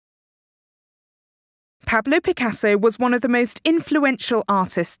Pablo Picasso was one of the most influential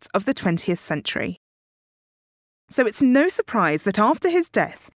artists of the 20th century. So it's no surprise that after his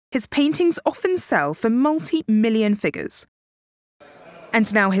death, his paintings often sell for multi-million figures.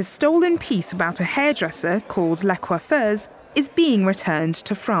 And now his stolen piece about a hairdresser called La Coiffeuse is being returned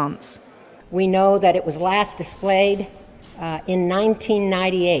to France. We know that it was last displayed in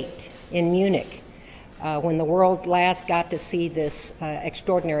 1998 in Munich, when the world last got to see this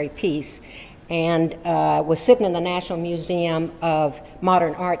extraordinary piece, and was sitting in the National Museum of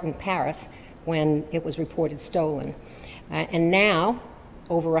Modern Art in Paris when it was reported stolen. And now,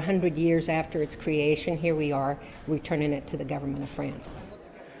 over 100 years after its creation, here we are returning it to the government of France.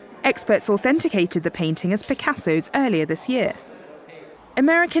 Experts authenticated the painting as Picasso's earlier this year.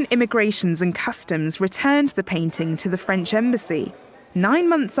 American Immigrations and Customs returned the painting to the French embassy 9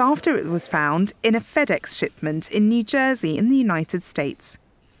 months after it was found in a FedEx shipment in New Jersey in the United States.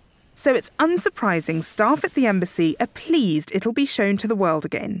 So it's unsurprising staff at the embassy are pleased it'll be shown to the world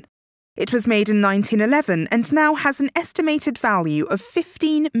again. It was made in 1911 and now has an estimated value of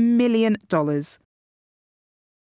 $15 million.